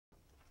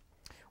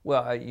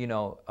Well,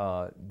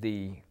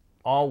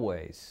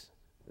 always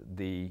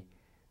the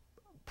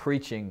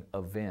preaching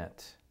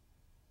event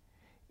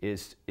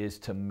is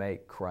to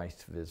make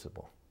Christ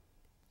visible.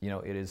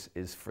 It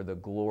is for the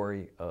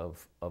glory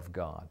of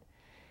God.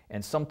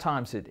 And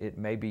sometimes it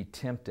may be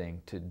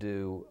tempting to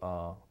do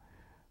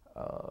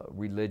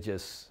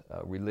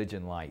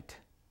religion light,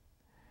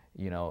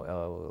 a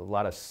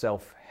lot of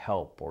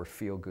self-help or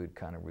feel-good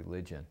kind of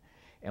religion.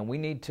 And we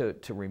need to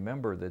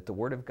remember that the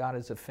Word of God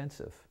is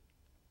offensive.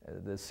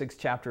 The 6th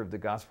chapter of the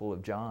Gospel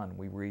of John,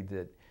 we read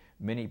that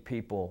many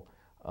people,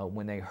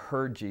 when they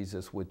heard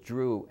Jesus,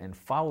 withdrew and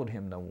followed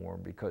him no more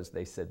because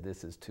they said,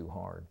 this is too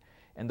hard.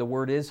 And the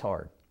Word is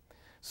hard.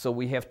 So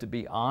we have to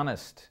be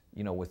honest,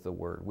 with the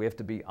Word. We have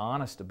to be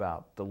honest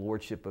about the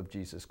Lordship of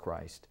Jesus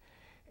Christ.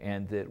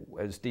 And that,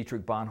 as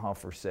Dietrich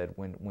Bonhoeffer said,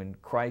 when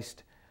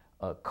Christ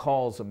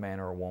calls a man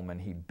or a woman,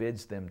 he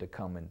bids them to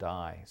come and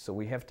die. So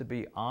we have to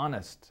be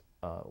honest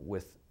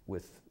with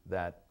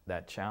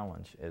that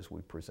challenge as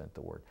we present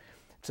the Word.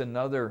 It's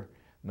another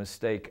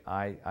mistake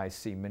I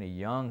see many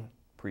young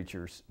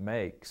preachers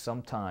make,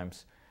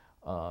 sometimes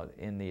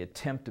in the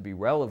attempt to be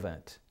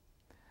relevant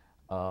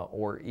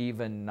or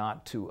even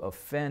not to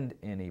offend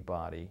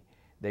anybody.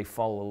 They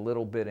fall a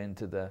little bit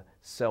into the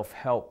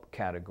self-help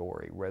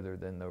category rather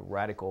than the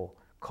radical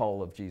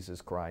call of Jesus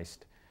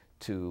Christ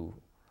to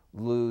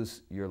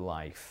lose your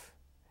life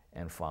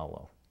and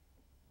follow.